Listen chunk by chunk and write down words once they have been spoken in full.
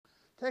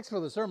Text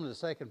for the sermon is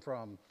taken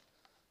from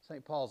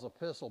St. Paul's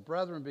epistle.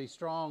 Brethren, be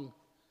strong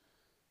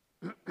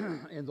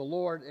in the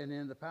Lord and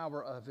in the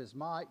power of his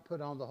might.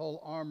 Put on the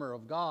whole armor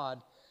of God,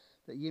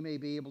 that ye may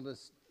be able to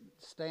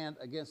stand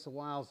against the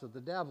wiles of the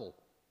devil.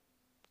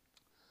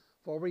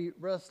 For we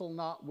wrestle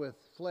not with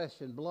flesh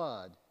and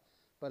blood,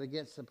 but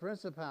against the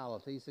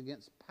principalities,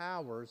 against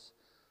powers,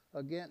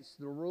 against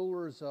the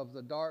rulers of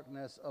the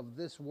darkness of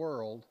this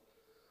world,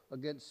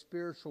 against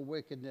spiritual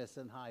wickedness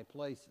in high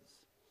places.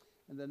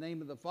 In the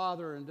name of the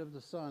Father, and of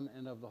the Son,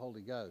 and of the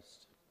Holy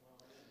Ghost.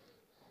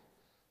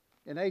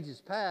 In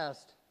ages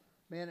past,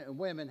 men and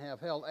women have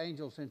held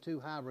angels in too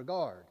high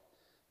regard,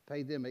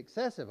 paid them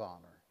excessive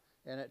honor,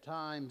 and at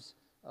times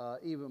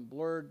even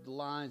blurred the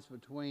lines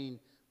between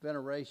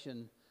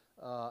veneration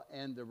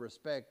and the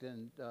respect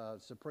and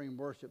supreme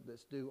worship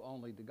that's due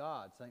only to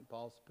God. St.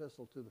 Paul's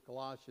epistle to the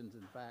Colossians,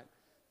 in fact,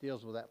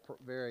 deals with that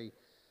very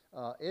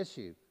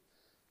issue.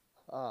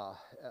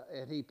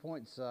 And he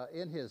points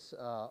in his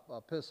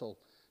epistle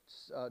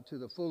to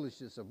the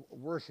foolishness of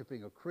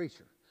worshiping a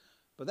creature.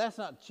 But that's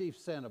not the chief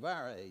sin of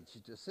our age.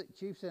 The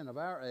chief sin of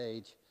our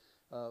age,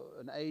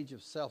 an age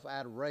of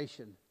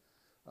self-adoration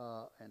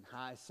and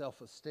high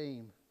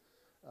self-esteem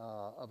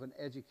of an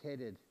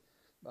educated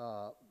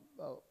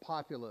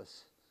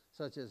populace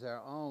such as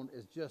our own,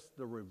 is just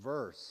the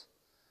reverse.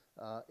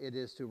 It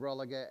is to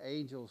relegate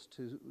angels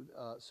to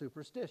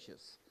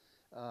superstitious,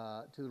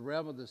 to the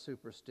realm of the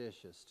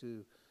superstitious,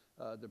 to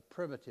the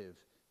primitive,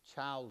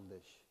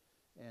 childish,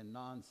 and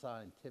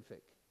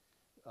non-scientific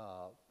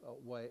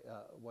way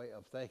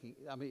of thinking.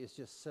 I mean, it's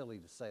just silly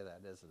to say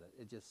that, isn't it?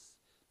 It just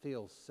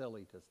feels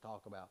silly to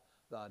talk about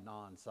the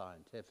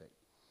non-scientific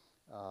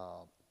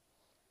or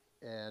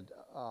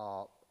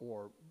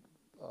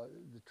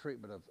the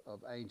treatment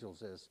of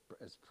angels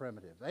as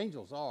primitive.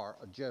 Angels are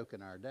a joke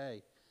in our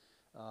day,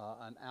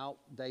 an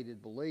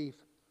outdated belief.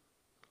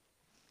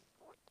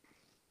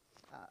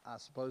 I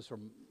suppose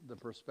from the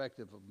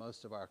perspective of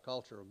most of our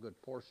culture, a good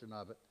portion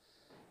of it,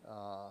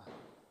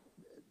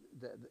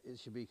 that it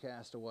should be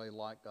cast away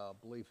like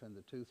belief in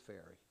the tooth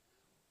fairy.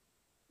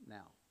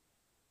 Now,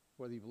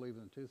 whether you believe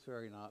in the tooth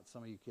fairy or not,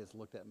 some of you kids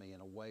looked at me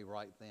in a way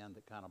right then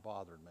that kind of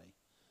bothered me.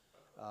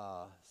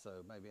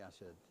 So maybe I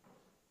should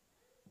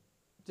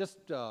just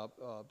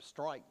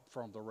strike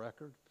from the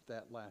record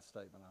that last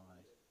statement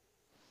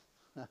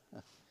I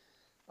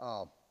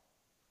made.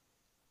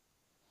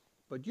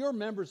 But you're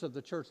members of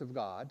the Church of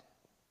God,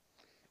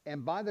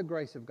 and by the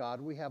grace of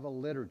God, we have a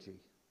liturgy.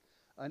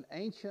 The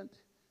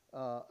ancient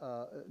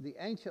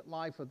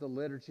life of the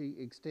liturgy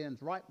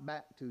extends right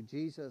back to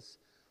Jesus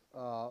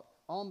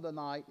on the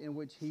night in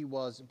which he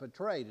was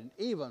betrayed, and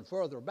even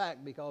further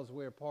back because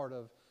we're part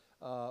of,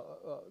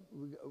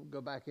 we go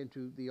back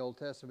into the Old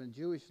Testament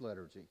Jewish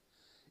liturgy.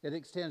 It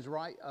extends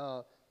right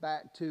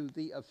back to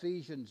the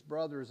Ephesian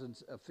brothers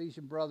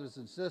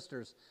and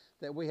sisters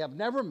that we have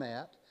never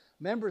met,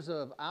 members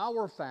of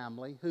our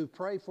family who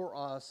pray for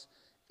us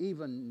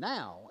even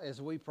now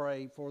as we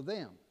pray for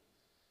them.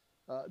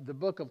 The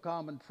Book of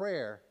Common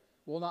Prayer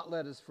will not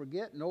let us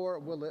forget, nor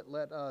will it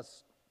let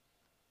us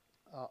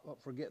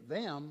forget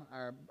them,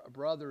 our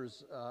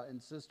brothers and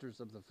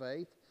sisters of the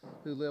faith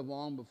who live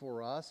long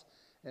before us.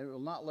 And it will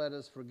not let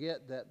us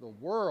forget that the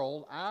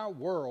world, our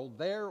world,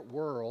 their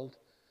world,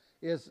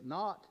 is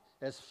not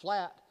as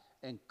flat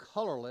and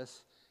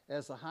colorless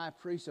as the high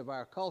priests of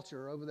our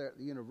culture over there at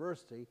the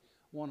university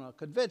want to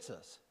convince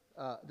us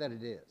that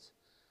it is.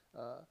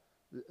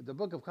 The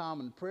Book of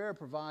Common Prayer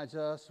provides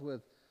us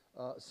with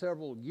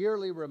several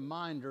yearly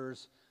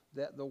reminders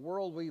that the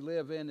world we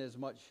live in is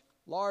much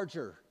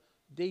larger,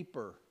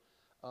 deeper,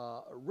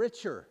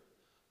 richer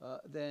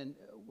than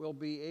we'll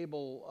be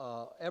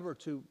able ever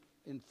to,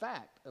 in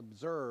fact,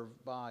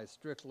 observe by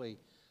strictly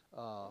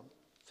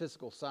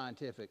physical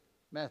scientific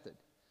method.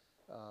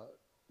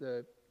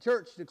 The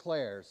Church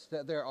declares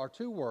that there are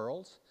two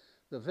worlds,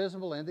 the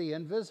visible and the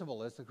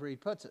invisible, as the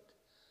Creed puts it.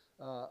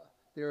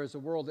 There is a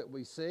world that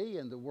we see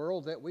and the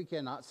world that we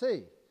cannot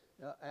see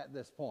at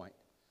this point.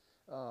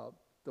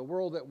 The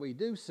world that we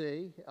do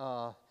see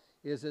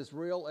is as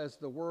real as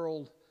the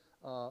world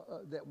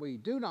that we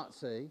do not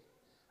see,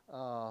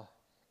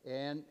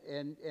 and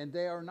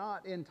they are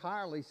not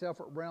entirely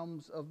separate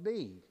realms of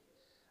being.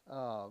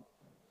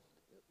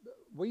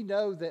 We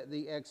know that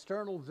the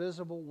external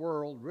visible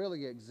world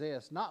really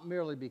exists, not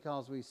merely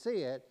because we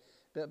see it,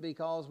 but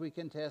because we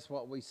can test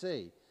what we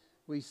see.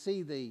 We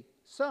see the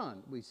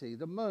sun, we see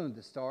the moon,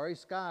 the starry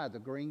sky, the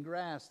green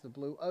grass, the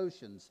blue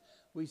oceans.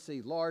 We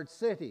see large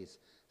cities,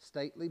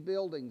 stately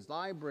buildings,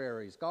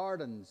 libraries,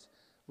 gardens.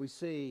 We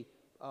see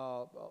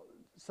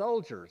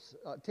soldiers,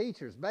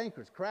 teachers,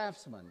 bankers,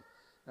 craftsmen,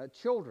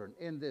 children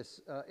in the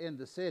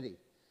city,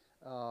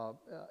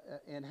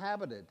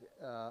 inhabited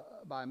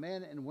by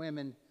men and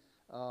women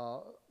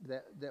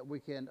that we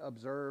can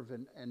observe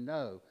and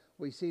know.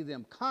 We see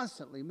them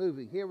constantly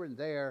moving here and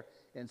there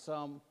in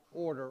some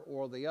order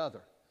or the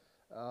other,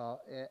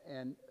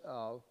 and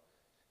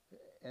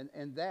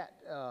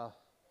that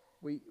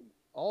we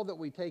all that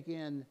we take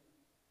in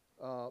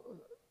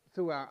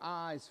through our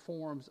eyes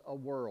forms a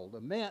world,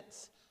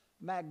 immense,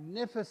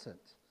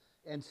 magnificent,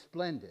 and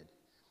splendid.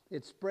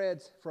 It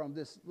spreads from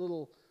this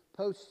little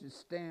postage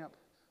stamp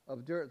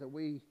of dirt that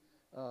we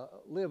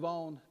live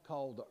on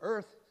called the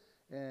earth,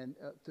 and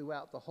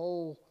throughout the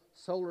whole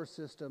solar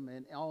system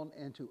and on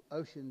into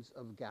oceans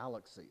of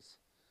galaxies.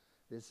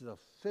 This is a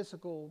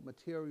physical,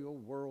 material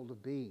world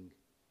of being.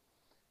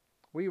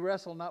 We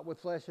wrestle not with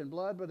flesh and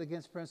blood, but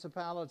against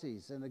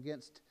principalities and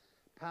against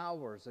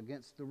powers,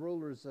 against the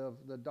rulers of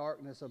the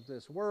darkness of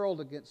this world,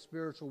 against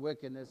spiritual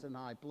wickedness in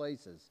high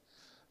places.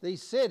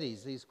 These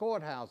cities, these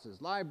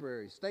courthouses,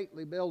 libraries,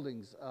 stately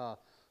buildings,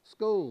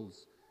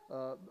 schools,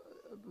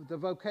 the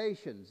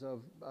vocations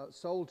of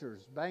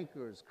soldiers,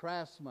 bankers,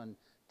 craftsmen,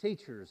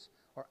 teachers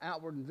are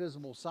outward and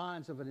visible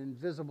signs of an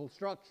invisible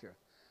structure.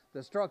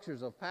 The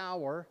structures of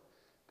power,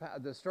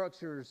 the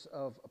structures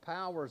of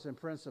powers and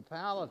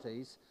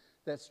principalities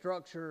that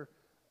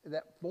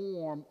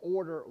form,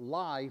 order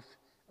life,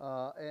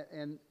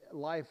 and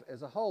life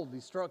as a whole.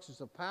 These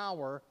structures of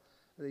power,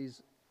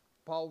 these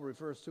Paul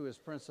refers to as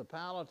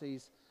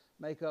principalities,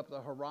 make up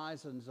the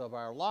horizons of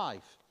our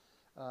life.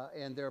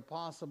 And they're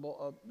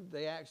possible,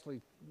 they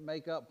actually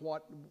make up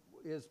what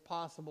is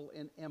possible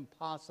and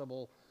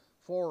impossible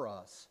for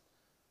us.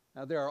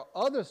 Now, there are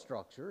other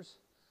structures,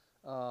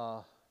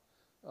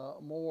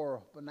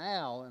 more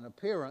banal in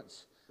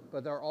appearance,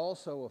 but they're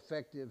also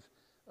effective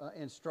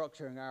in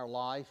structuring our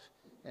life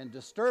and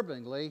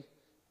disturbingly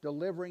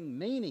delivering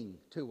meaning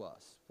to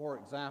us. For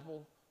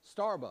example,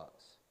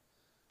 Starbucks,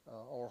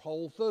 or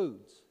Whole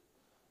Foods,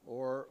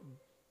 or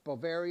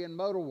Bavarian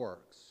Motor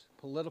Works,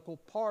 political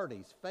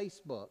parties,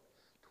 Facebook,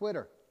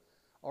 Twitter,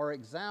 are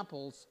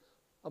examples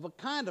of a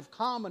kind of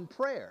common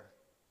prayer,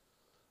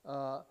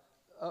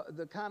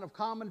 the kind of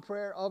common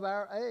prayer of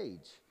our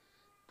age,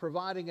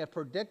 providing a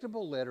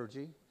predictable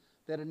liturgy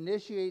that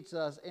initiates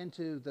us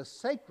into the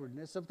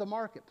sacredness of the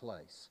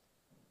marketplace.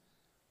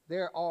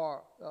 There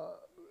are,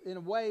 in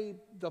a way,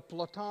 the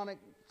Platonic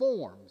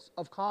forms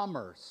of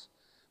commerce,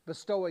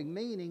 bestowing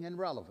meaning and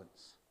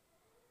relevance.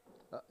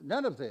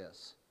 None of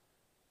this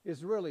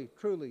is really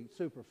truly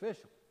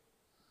superficial,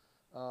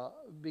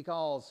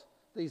 because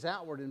these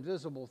outward and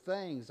visible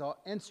things are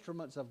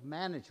instruments of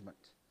management.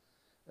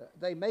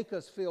 They make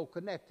us feel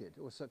connected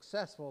or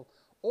successful,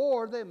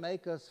 or they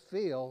make us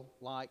feel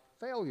like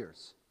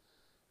failures.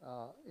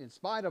 In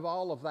spite of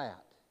all of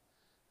that,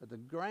 the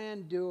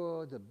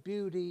grandeur, the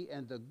beauty,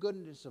 and the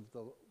goodness of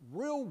the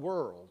real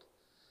world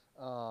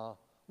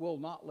will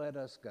not let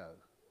us go.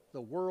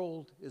 The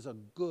world is a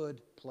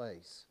good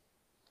place.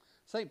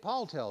 St.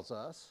 Paul tells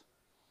us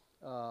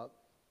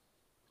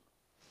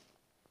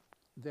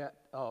that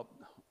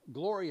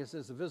glorious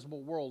as the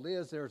visible world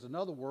is, there's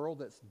another world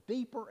that's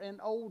deeper and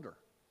older.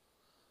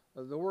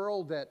 The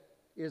world that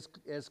is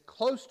as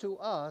close to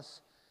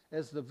us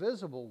as the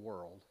visible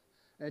world,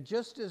 and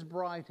just as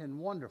bright and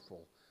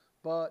wonderful,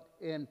 but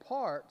in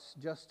parts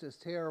just as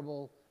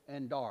terrible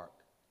and dark.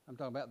 I'm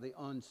talking about the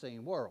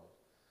unseen world.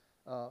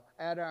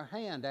 At our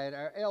hand, at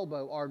our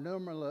elbow, are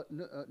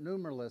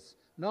numberless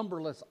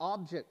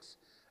objects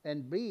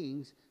and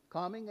beings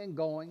coming and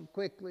going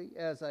quickly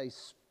as a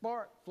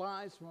spark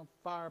flies from a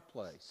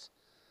fireplace,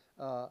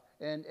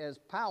 and as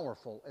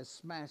powerful as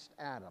smashed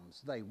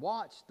atoms. They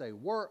watch, they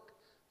work,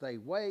 they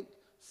wait.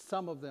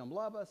 Some of them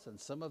love us and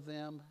some of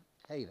them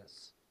hate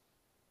us.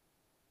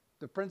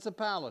 The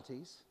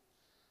principalities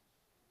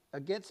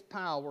against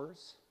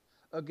powers,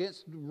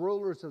 against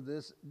rulers of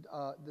this,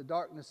 the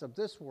darkness of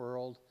this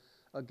world,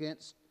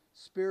 against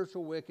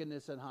spiritual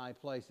wickedness in high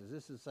places.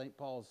 This is St.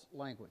 Paul's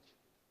language.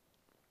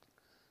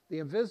 The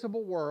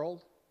invisible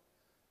world,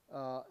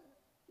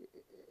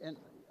 and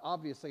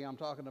obviously I'm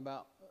talking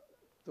about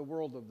the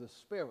world of the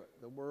spirit,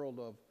 the world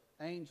of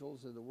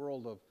angels, and the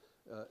world of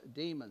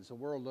demons, the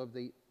world of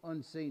the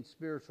unseen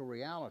spiritual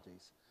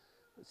realities.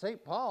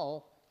 St.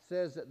 Paul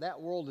says that that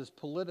world is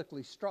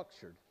politically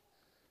structured.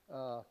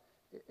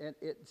 And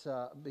it's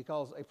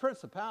because a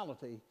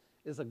principality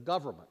is a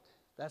government.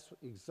 That's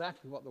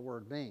exactly what the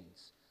word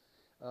means.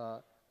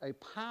 A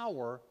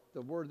power,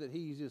 the word that he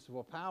uses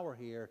for power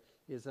here,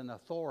 is an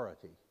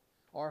authority,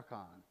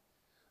 archon.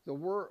 The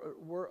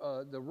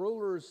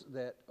rulers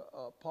that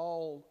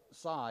Paul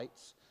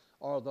cites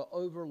are the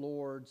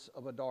overlords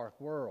of a dark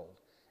world.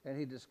 And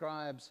he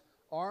describes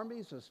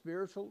armies of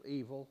spiritual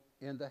evil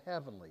in the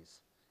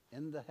heavenlies,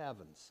 in the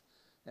heavens.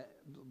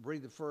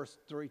 Read the first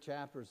 3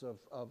 chapters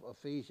of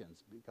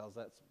Ephesians, because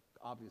that's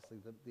obviously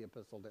the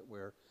epistle that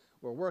we're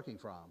working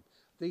from.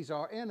 These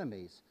are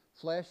enemies,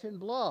 flesh and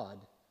blood.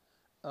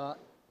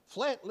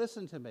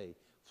 Listen to me.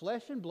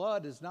 Flesh and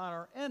blood is not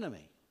our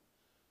enemy.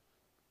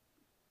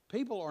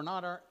 People are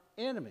not our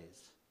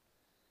enemies.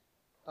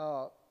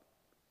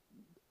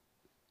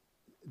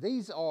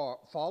 These are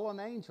fallen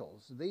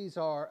angels. These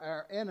are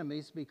our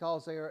enemies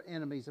because they are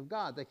enemies of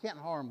God. They can't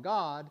harm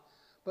God,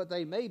 but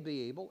they may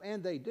be able,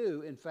 and they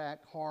do, in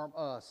fact, harm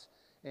us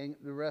and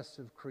the rest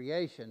of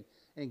creation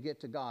and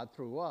get to God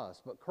through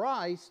us. But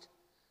Christ,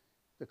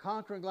 the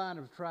conquering Lion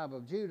of the tribe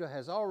of Judah,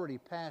 has already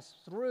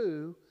passed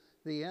through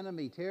the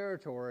enemy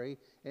territory,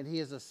 and he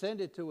has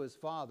ascended to his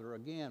Father.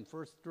 Again,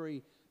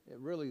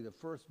 really the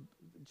first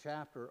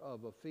chapter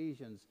of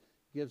Ephesians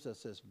gives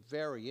us this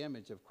very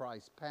image of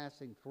Christ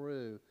passing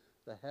through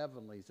the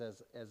heavenlies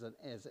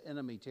as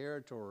enemy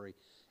territory,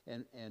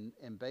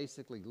 and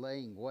basically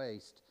laying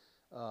waste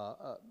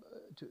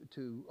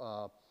to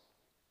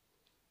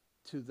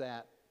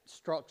that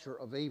structure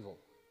of evil.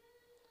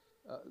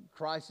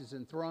 Christ is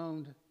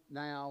enthroned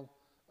now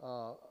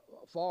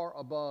far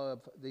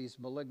above these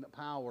malignant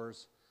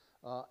powers,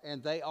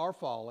 and they are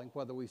falling,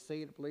 whether we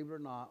see it, believe it or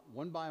not,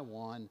 one by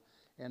one,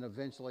 and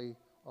eventually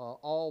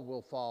all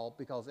will fall,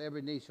 because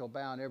every knee shall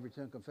bow and every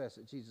tongue confess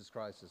that Jesus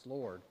Christ is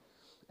Lord.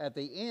 At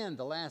the end,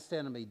 the last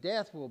enemy,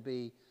 death, will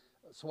be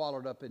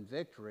swallowed up in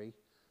victory.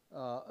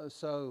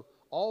 So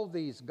all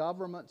these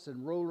governments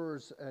and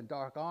rulers and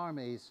dark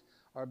armies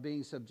are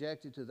being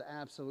subjected to the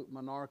absolute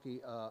monarchy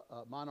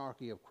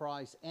of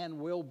Christ, and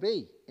will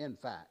be, in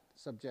fact,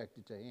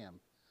 subjected to him,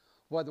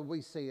 whether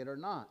we see it or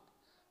not.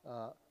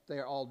 They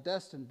are all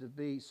destined to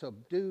be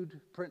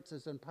subdued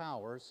princes and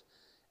powers,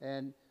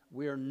 and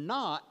we are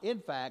not,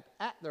 in fact,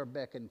 at their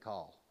beck and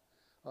call.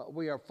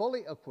 We are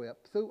fully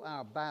equipped through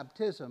our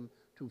baptism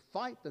to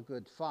fight the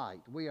good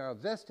fight. We are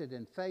vested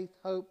in faith,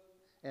 hope,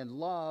 and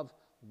love,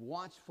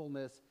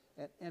 watchfulness,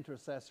 and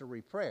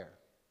intercessory prayer.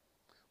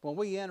 When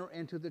we enter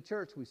into the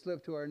church, we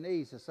slip to our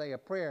knees to say a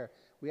prayer.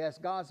 We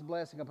ask God's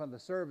blessing upon the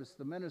service,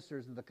 the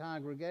ministers, and the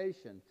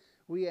congregation.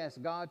 We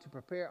ask God to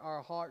prepare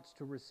our hearts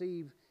to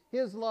receive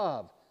his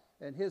love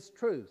and his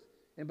truth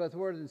in both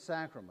word and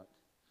sacrament.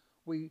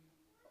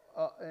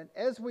 And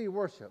as we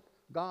worship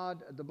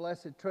God, the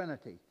Blessed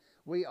Trinity,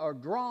 we are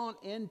drawn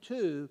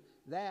into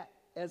that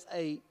as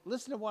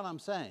listen to what I'm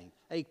saying,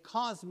 a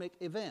cosmic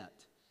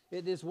event.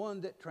 It is one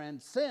that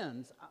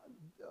transcends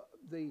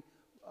the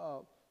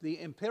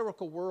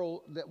empirical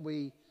world that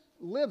we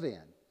live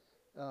in.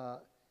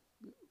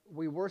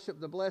 We worship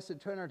the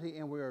Blessed Trinity,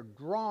 and we are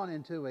drawn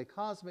into a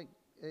cosmic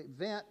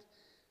event.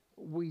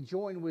 We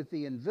join with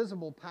the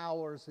invisible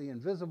powers, the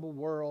invisible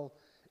world,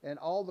 and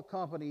all the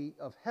company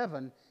of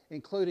heaven,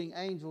 including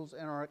angels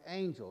and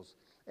archangels.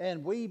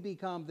 And we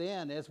become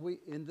then,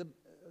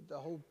 the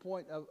whole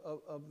point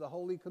of the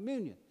Holy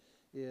Communion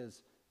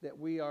is that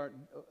we are,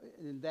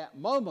 in that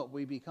moment,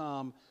 we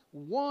become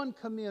one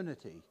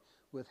community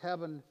with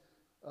heaven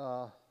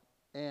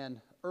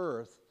and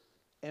earth,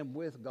 and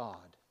with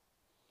God.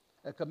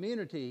 A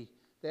community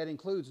that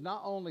includes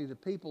not only the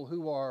people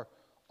who are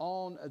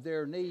on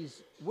their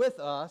knees with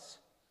us,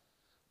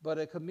 but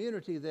a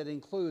community that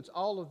includes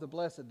all of the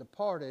blessed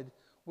departed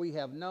we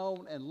have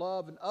known and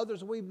loved, and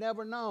others we've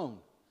never known,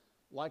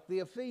 like the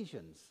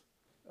Ephesians,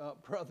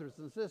 brothers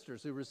and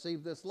sisters who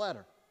received this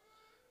letter.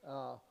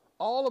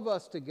 All of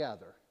us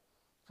together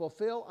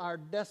fulfill our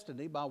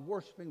destiny by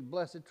worshiping the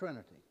Blessed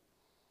Trinity.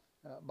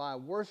 By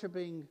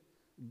worshiping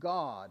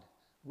God,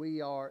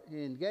 we are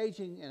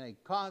engaging in a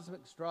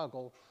cosmic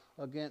struggle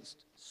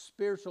against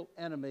spiritual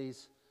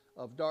enemies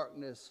of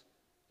darkness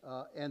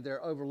and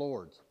their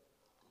overlords.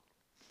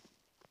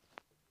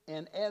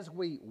 And as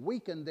we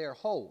weaken their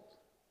hold,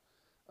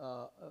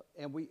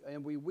 and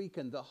we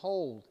weaken the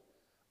hold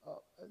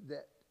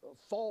that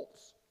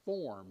false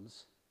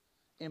forms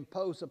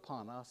impose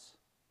upon us,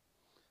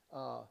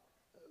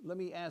 let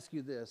me ask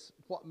you this: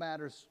 what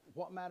matters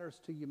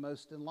to you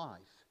most in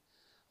life?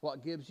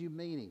 What gives you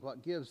meaning?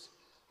 What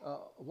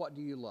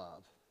do you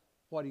love?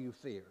 What do you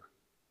fear?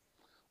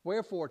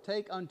 Wherefore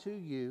take unto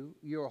you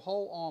your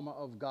whole armor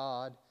of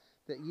God,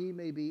 that ye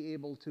may be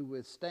able to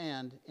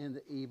withstand in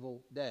the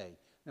evil day.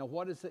 Now,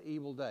 what is the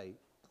evil day?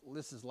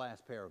 This is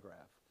last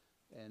paragraph,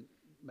 and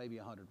maybe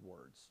 100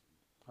 words,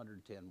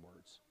 110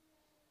 words.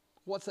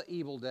 What's the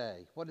evil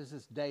day? What is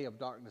this day of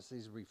darkness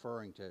he's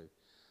referring to?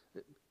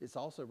 It's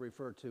also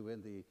referred to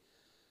in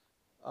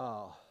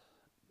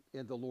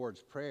the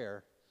Lord's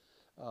Prayer.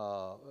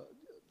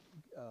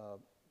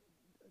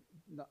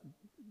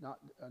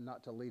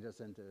 Not to lead us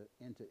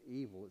into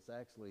evil. It's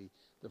actually,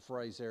 the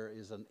phrase there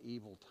is an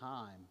evil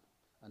time,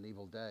 an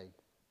evil day.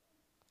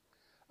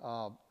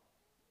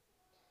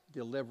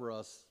 Deliver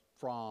us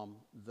from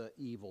the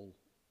evil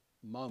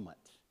moment.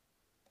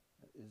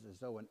 It's as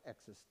though an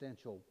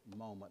existential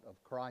moment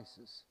of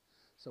crisis.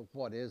 So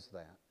what is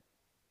that?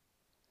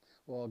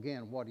 Well,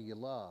 again, what do you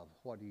love?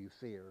 What do you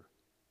fear?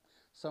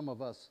 Some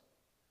of us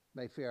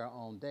may fear our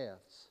own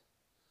deaths.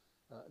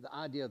 The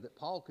idea that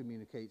Paul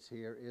communicates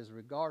here is,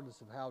 regardless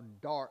of how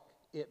dark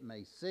it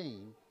may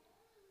seem,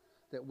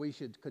 that we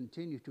should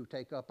continue to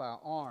take up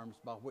our arms,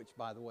 by which,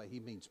 by the way, he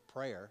means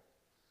prayer,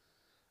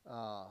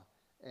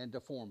 and to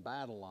form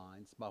battle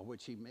lines, by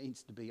which he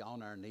means to be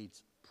on our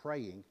knees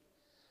praying,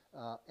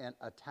 and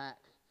attack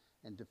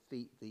and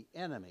defeat the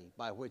enemy,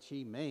 by which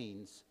he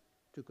means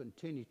to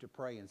continue to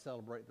pray and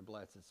celebrate the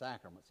Blessed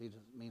Sacraments. He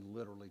doesn't mean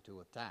literally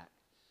to attack.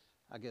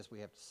 I guess we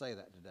have to say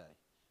that today,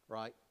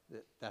 right?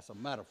 That's a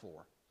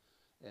metaphor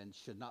and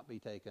should not be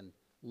taken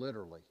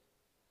literally.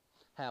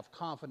 Have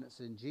confidence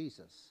in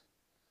Jesus,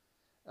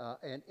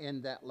 and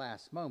in that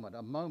last moment,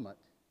 a moment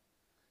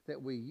that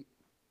we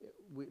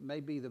it may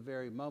be the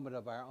very moment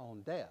of our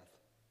own death.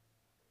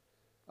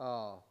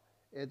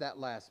 At that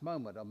last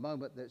moment, a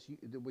moment that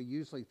we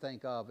usually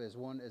think of as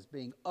one as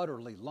being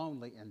utterly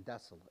lonely and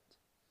desolate.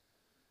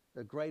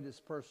 The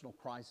greatest personal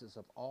crisis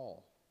of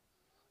all.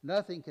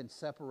 Nothing can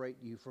separate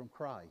you from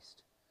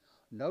Christ.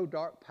 No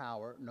dark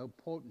power, no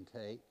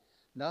potentate,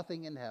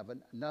 nothing in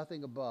heaven,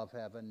 nothing above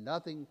heaven,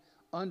 nothing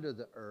under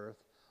the earth,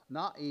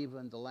 not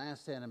even the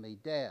last enemy,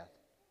 death.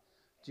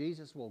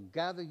 Jesus will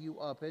gather you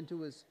up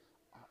into his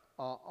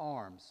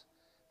arms,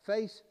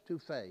 face to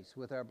face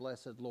with our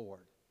blessed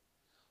Lord.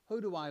 Who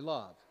do I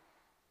love?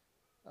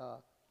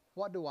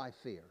 What do I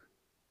fear?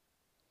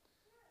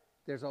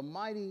 There's a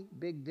mighty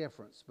big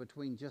difference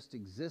between just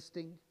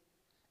existing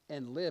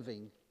and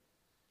living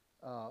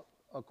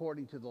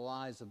according to the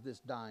lies of this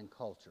dying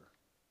culture.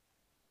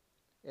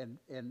 And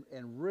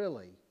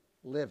really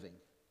living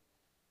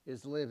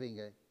is living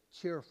a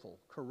cheerful,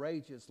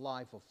 courageous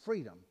life of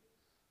freedom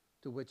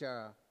to which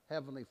our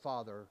Heavenly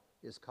Father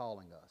is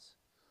calling us.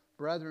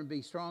 Brethren,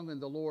 be strong in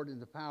the Lord in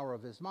the power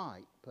of his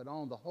might. Put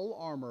on the whole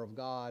armor of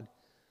God,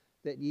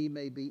 that ye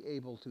may be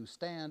able to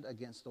stand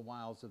against the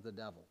wiles of the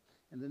devil.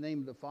 In the name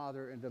of the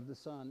Father, and of the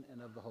Son,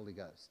 and of the Holy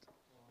Ghost.